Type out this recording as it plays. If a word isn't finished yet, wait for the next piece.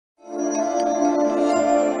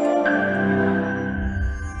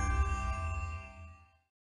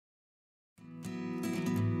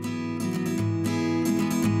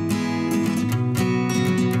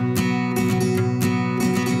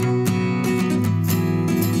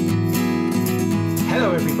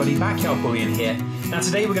everybody, Backyard Bullion here. Now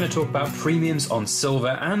today we're going to talk about premiums on silver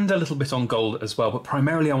and a little bit on gold as well, but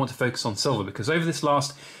primarily I want to focus on silver because over this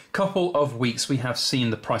last couple of weeks we have seen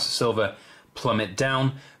the price of silver plummet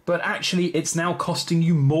down, but actually it's now costing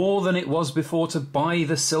you more than it was before to buy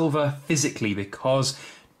the silver physically because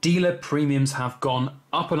dealer premiums have gone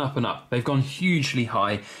up and up and up. They've gone hugely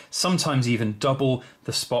high, sometimes even double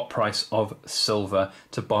the spot price of silver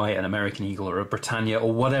to buy an American Eagle or a Britannia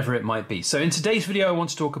or whatever it might be. So in today's video, I want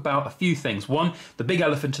to talk about a few things. One, the big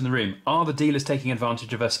elephant in the room. Are the dealers taking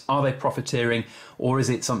advantage of us? Are they profiteering? Or is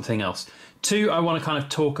it something else? Two, I want to kind of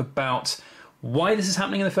talk about why this is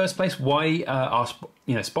happening in the first place, why our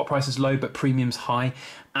spot price is low but premiums high.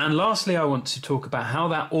 And lastly, I want to talk about how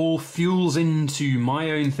that all fuels into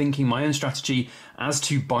my own thinking, my own strategy as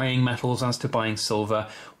to buying metals, as to buying silver,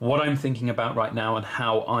 what I'm thinking about right now and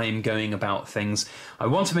how I'm going about things. I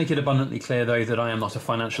want to make it abundantly clear though that I am not a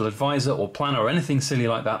financial advisor or planner or anything silly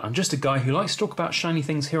like that. I'm just a guy who likes to talk about shiny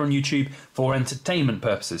things here on YouTube for entertainment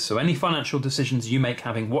purposes. So any financial decisions you make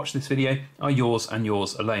having watched this video are yours and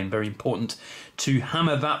yours alone. Very important to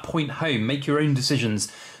hammer that point home. Make your own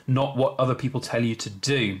decisions, not what other people tell you to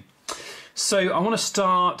do. So I want to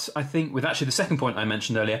start, I think, with actually the second point I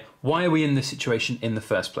mentioned earlier. Why are we in this situation in the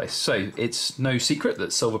first place? So it's no secret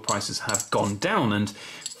that silver prices have gone down, and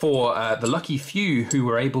for the lucky few who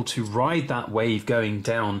were able to ride that wave going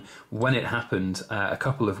down when it happened a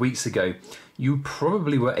couple of weeks ago, you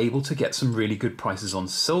probably were able to get some really good prices on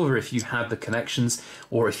silver if you had the connections,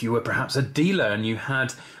 or if you were perhaps a dealer and you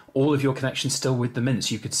had all of your connections still with the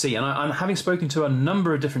mints, you could see. And I'm having spoken to a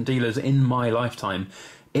number of different dealers in my lifetime,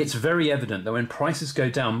 it's very evident that when prices go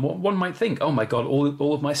down, one might think, oh my God,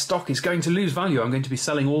 all of my stock is going to lose value. I'm going to be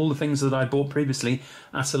selling all the things that I bought previously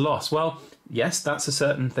at a loss. Well, yes, that's a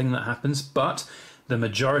certain thing that happens, but the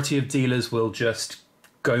majority of dealers will just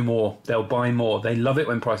go more. They'll buy more. They love it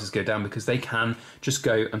when prices go down because they can just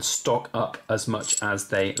go and stock up as much as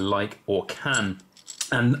they like or can.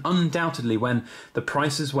 And undoubtedly, when the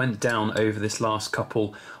prices went down over this last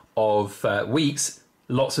couple of weeks,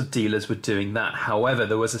 lots of dealers were doing that. However,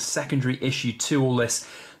 there was a secondary issue to all this.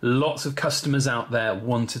 Lots of customers out there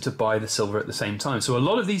wanted to buy the silver at the same time. So a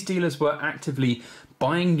lot of these dealers were actively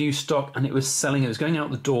buying new stock and it was selling. It was going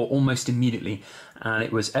out the door almost immediately. And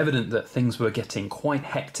it was evident that things were getting quite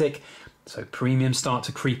hectic. So premiums start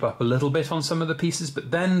to creep up a little bit on some of the pieces.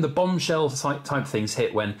 But then the bombshell type things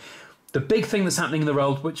hit when the big thing that's happening in the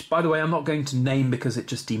world, which, by the way, I'm not going to name because it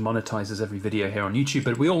just demonetizes every video here on YouTube,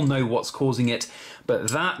 but we all know what's causing it. But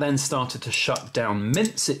that then started to shut down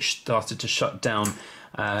mints. It started to shut down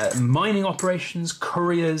mining operations,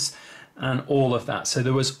 couriers, and all of that. So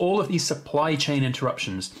there was all of these supply chain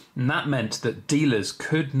interruptions, and that meant that dealers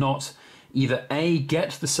could not either A,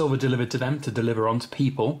 get the silver delivered to them to deliver on to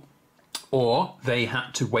people, or they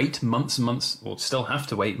had to wait months and months, or still have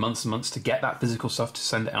to wait months and months to get that physical stuff to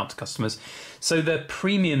send it out to customers. So their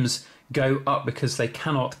premiums go up because they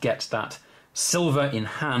cannot get that silver in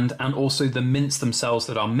hand, and also the mints themselves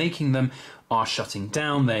that are making them are shutting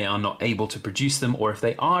down. They are not able to produce them, or if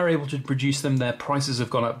they are able to produce them, their prices have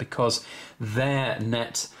gone up because their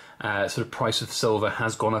net sort of price of silver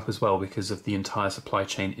has gone up as well because of the entire supply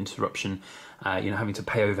chain interruption, having to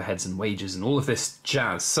pay overheads and wages and all of this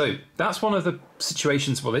jazz. So that's one of the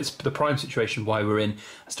situations, well, it's the prime situation why we're in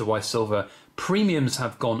as to why silver premiums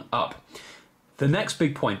have gone up. The next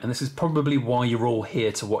big point, and this is probably why you're all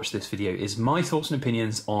here to watch this video, is my thoughts and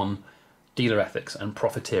opinions on dealer ethics and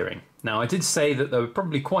profiteering. Now, I did say that there were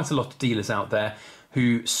probably quite a lot of dealers out there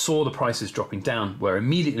who saw the prices dropping down, were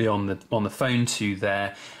immediately on the phone to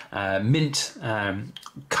their mint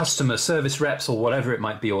customer service reps or whatever it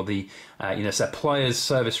might be, or the suppliers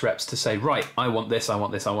service reps to say, right, I want this, I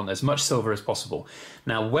want this, I want as much silver as possible.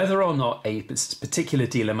 Now, whether or not a particular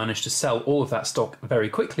dealer managed to sell all of that stock very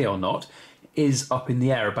quickly or not is up in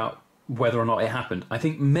the air about whether or not it happened. I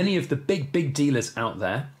think many of the big dealers out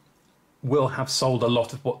there will have sold a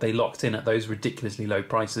lot of what they locked in at those ridiculously low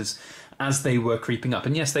prices as they were creeping up.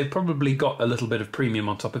 And yes, they've probably got a little bit of premium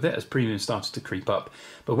on top of it as premiums started to creep up.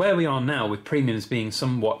 But where we are now, with premiums being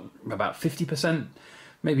somewhat about 50%,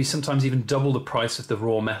 maybe sometimes even double the price of the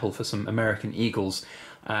raw metal for some American Eagles,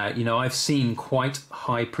 I've seen quite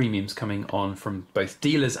high premiums coming on from both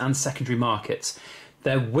dealers and secondary markets.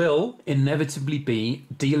 There will inevitably be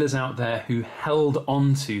dealers out there who held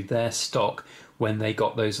onto their stock when they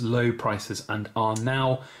got those low prices and are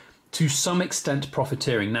now to some extent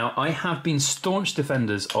profiteering. Now, I have been staunch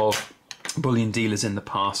defenders of bullion dealers in the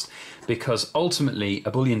past, because ultimately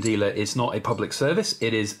a bullion dealer is not a public service,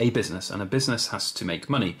 it is a business, and a business has to make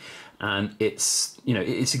money. And it's, you know,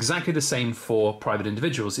 it's exactly the same for private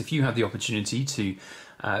individuals. If you have the opportunity to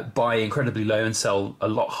buy incredibly low and sell a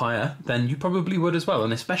lot higher, then you probably would as well.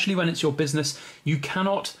 And especially when it's your business, you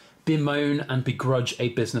cannot bemoan and begrudge a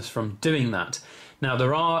business from doing that. Now,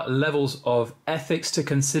 there are levels of ethics to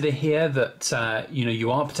consider here that, you know,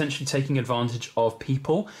 you are potentially taking advantage of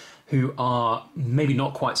people who are maybe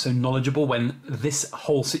not quite so knowledgeable. When this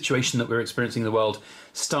whole situation that we're experiencing in the world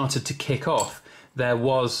started to kick off, there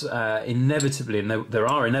was inevitably, and there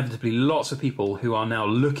are inevitably lots of people who are now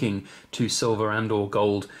looking to silver and or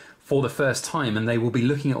gold for the first time, and they will be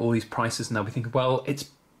looking at all these prices and they'll be thinking, well,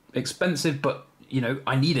 it's expensive, but you know,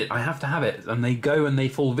 I need it, I have to have it, and they go and they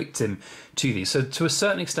fall victim to these. So to a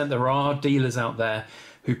certain extent, there are dealers out there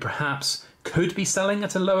who perhaps could be selling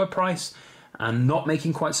at a lower price and not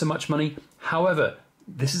making quite so much money. However,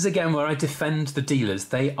 this is again where I defend the dealers.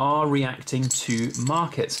 They are reacting to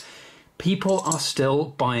markets. People are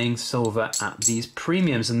still buying silver at these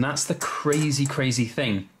premiums, and that's the crazy, crazy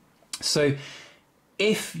thing. So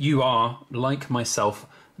if you are, like myself,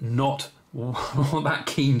 not that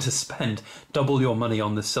keen to spend double your money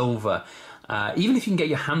on the silver, even if you can get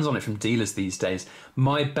your hands on it from dealers these days,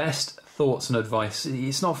 my best thoughts and advice,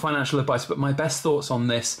 it's not financial advice, but my best thoughts on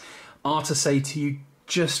this are to say to you,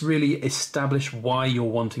 just really establish why you're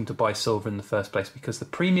wanting to buy silver in the first place, because the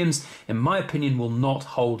premiums, in my opinion, will not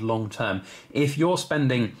hold long term. If you're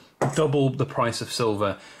spending double the price of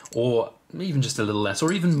silver, or even just a little less,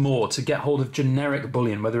 or even more, to get hold of generic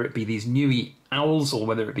bullion, whether it be these Nui owls or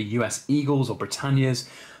whether it be US eagles or Britannias,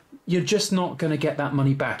 you're just not going to get that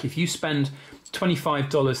money back. If you spend $25,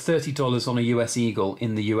 $30 on a US eagle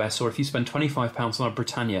in the US, or if you spend £25 on a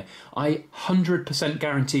Britannia, I 100%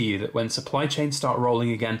 guarantee you that when supply chains start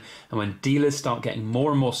rolling again, and when dealers start getting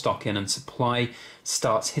more and more stock in, and supply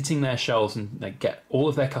starts hitting their shelves, and they get all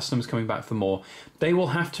of their customers coming back for more, they will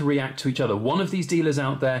have to react to each other. One of these dealers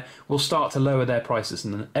out there will start to lower their prices,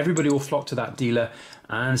 and then everybody will flock to that dealer,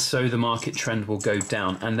 and so the market trend will go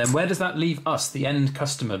down. And then where does that leave us, the end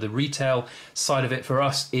customer? The retail side of it for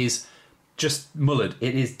us is just mullered.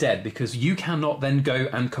 It is dead, because you cannot then go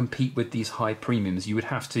and compete with these high premiums. You would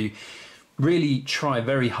have to really try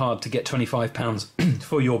very hard to get £25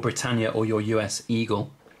 for your Britannia or your US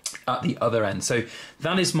Eagle at the other end. So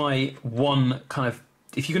that is my one kind of,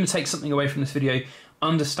 if you're going to take something away from this video,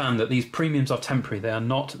 understand that these premiums are temporary. They are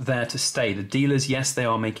not there to stay. The dealers, yes, they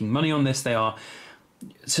are making money on this. They are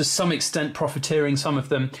to some extent profiteering, some of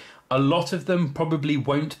them. A lot of them probably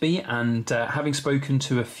won't be, and having spoken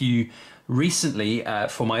to a few recently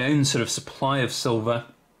for my own sort of supply of silver,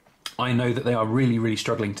 I know that they are really, really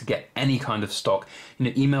struggling to get any kind of stock. You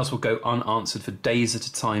know, emails will go unanswered for days at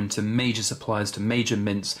a time to major suppliers, to major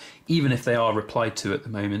mints, even if they are replied to at the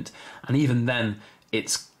moment. And even then,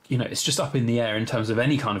 it's, you know, it's just up in the air in terms of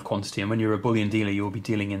any kind of quantity. And when you're a bullion dealer, you will be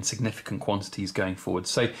dealing in significant quantities going forward.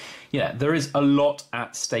 So yeah, there is a lot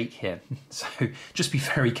at stake here. So just be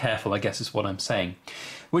very careful, I guess, is what I'm saying.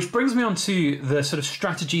 Which brings me on to the sort of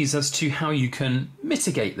strategies as to how you can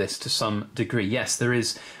mitigate this to some degree. Yes, there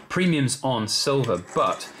is premiums on silver,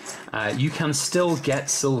 but you can still get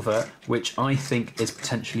silver, which I think is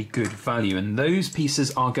potentially good value. And those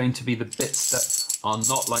pieces are going to be the bits that are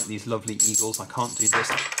not like these lovely eagles. I can't do this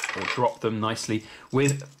or drop them nicely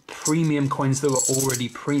with premium coins that were already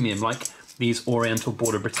premium, like these Oriental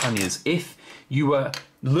Border Britannias. If you were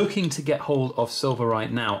looking to get hold of silver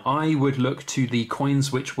right now, I would look to the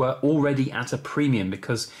coins which were already at a premium,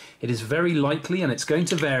 because it is very likely, and it's going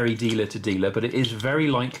to vary dealer to dealer, but it is very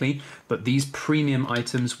likely that these premium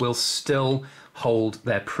items will still hold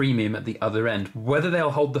their premium at the other end. Whether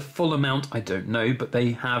they'll hold the full amount, I don't know, but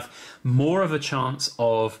they have more of a chance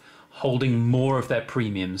of holding more of their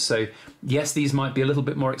premiums. So yes, these might be a little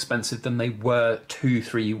bit more expensive than they were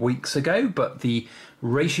 2-3 weeks ago, but the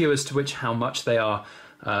ratio as to which how much they are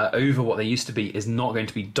over what they used to be is not going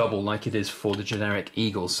to be double like it is for the generic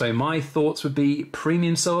eagles. So my thoughts would be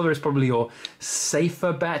premium silver is probably your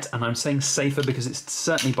safer bet, and I'm saying safer because it's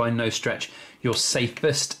certainly by no stretch your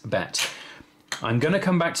safest bet. I'm going to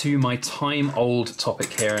come back to my time-old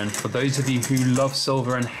topic here, and for those of you who love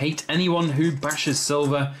silver and hate anyone who bashes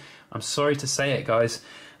silver, I'm sorry to say it, guys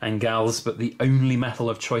and gals, but the only metal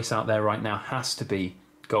of choice out there right now has to be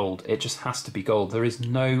gold. It just has to be gold. There is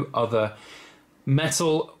no other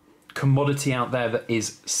metal commodity out there that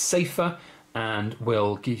is safer and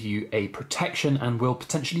will give you a protection and will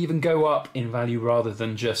potentially even go up in value rather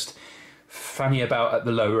than just fanny about at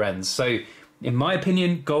the lower ends. So in my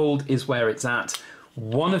opinion, gold is where it's at.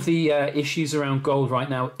 One of the issues around gold right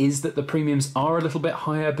now is that the premiums are a little bit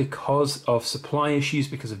higher because of supply issues,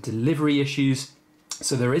 because of delivery issues.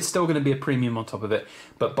 So there is still going to be a premium on top of it,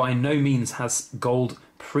 but by no means has gold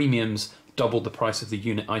premiums doubled the price of the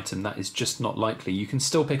unit item. That is just not likely. You can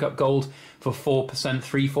still pick up gold for 4%,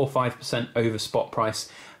 3, 4, 5% over spot price,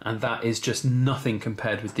 and that is just nothing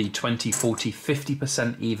compared with the 20, 40,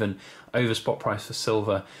 50% even over spot price for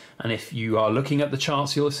silver. And if you are looking at the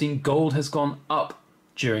charts, you'll have seen gold has gone up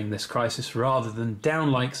during this crisis rather than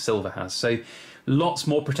down like silver has. So lots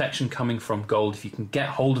more protection coming from gold. If you can get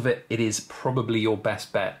hold of it, it is probably your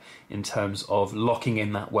best bet in terms of locking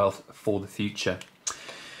in that wealth for the future.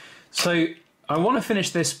 So I want to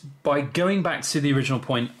finish this by going back to the original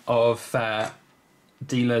point of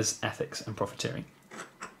dealers' ethics and profiteering.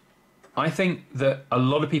 I think that a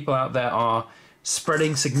lot of people out there are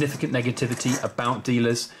spreading significant negativity about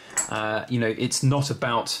dealers. It's not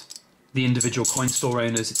about the individual coin store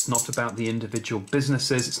owners. It's not about the individual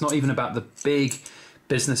businesses. It's not even about the big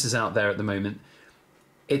businesses out there at the moment.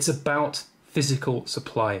 It's about physical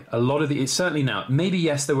supply. A lot of it's certainly now. Maybe,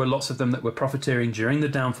 yes, there were lots of them that were profiteering during the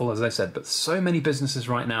downfall, as I said, but so many businesses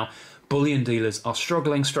right now, bullion dealers, are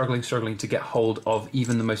struggling to get hold of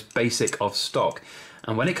even the most basic of stock.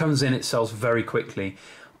 And when it comes in, it sells very quickly.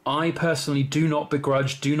 I personally do not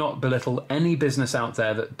begrudge, do not belittle any business out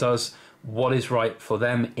there that does what is right for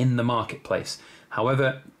them in the marketplace.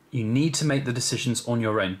 However, you need to make the decisions on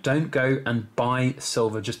your own. Don't go and buy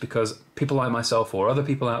silver just because people like myself or other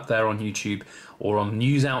people out there on YouTube or on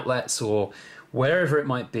news outlets or wherever it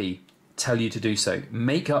might be tell you to do so.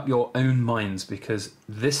 Make up your own minds, because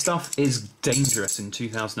this stuff is dangerous in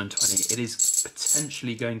 2020. It is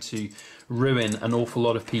potentially going to ruin an awful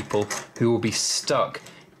lot of people who will be stuck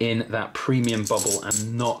in that premium bubble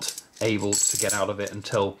and not able to get out of it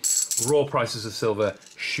until raw prices of silver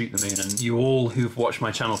shoot the moon. And you all who've watched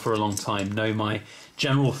my channel for a long time know my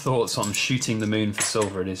general thoughts on shooting the moon for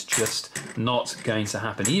silver. It is just not going to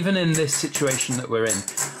happen. Even in this situation that we're in,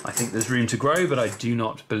 I think there's room to grow, but I do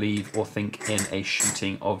not believe or think in a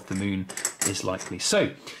shooting of the moon is likely. So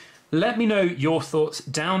let me know your thoughts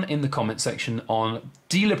down in the comment section on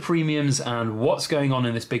dealer premiums and what's going on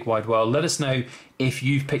in this big wide world. Let us know if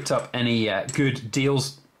you've picked up any good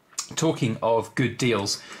deals. Talking of good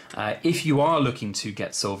deals, if you are looking to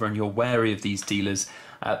get silver and you're wary of these dealers,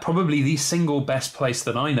 probably the single best place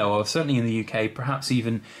that I know of, certainly in the UK, perhaps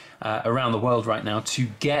even around the world right now, to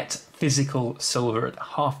get physical silver at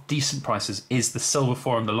half decent prices is the Silver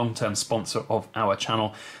Forum, the long-term sponsor of our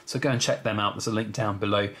channel. So go and check them out. There's a link down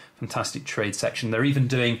below. Fantastic trade section. They're even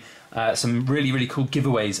doing some really cool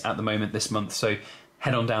giveaways at the moment this month. So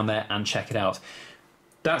head on down there and check it out.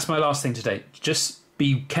 That's my last thing today. Just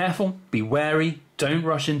be careful, be wary, don't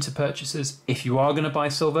rush into purchases. If you are going to buy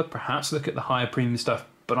silver, perhaps look at the higher premium stuff,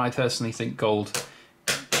 but I personally think gold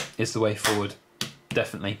is the way forward,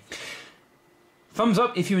 definitely. Thumbs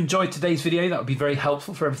up if you enjoyed today's video. That would be very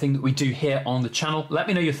helpful for everything that we do here on the channel. Let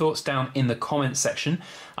me know your thoughts down in the comments section.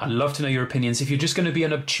 I'd love to know your opinions. If you're just going to be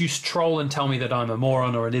an obtuse troll and tell me that I'm a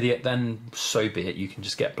moron or an idiot, then so be it. You can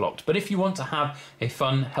just get blocked. But if you want to have a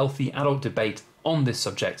fun, healthy adult debate on this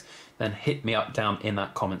subject, then hit me up down in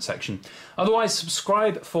that comment section. Otherwise,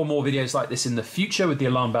 subscribe for more videos like this in the future with the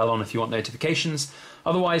alarm bell on if you want notifications.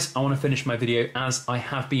 Otherwise, I want to finish my video, as I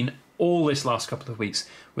have been all this last couple of weeks,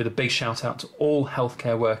 with a big shout out to all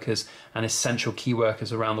healthcare workers and essential key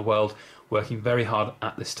workers around the world working very hard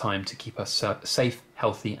at this time to keep us safe,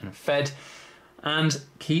 healthy and fed. And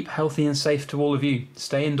keep healthy and safe to all of you.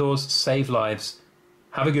 Stay indoors, save lives.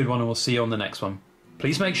 Have a good one, and we'll see you on the next one.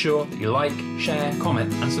 Please make sure that you like, share,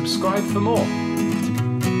 comment and subscribe for more.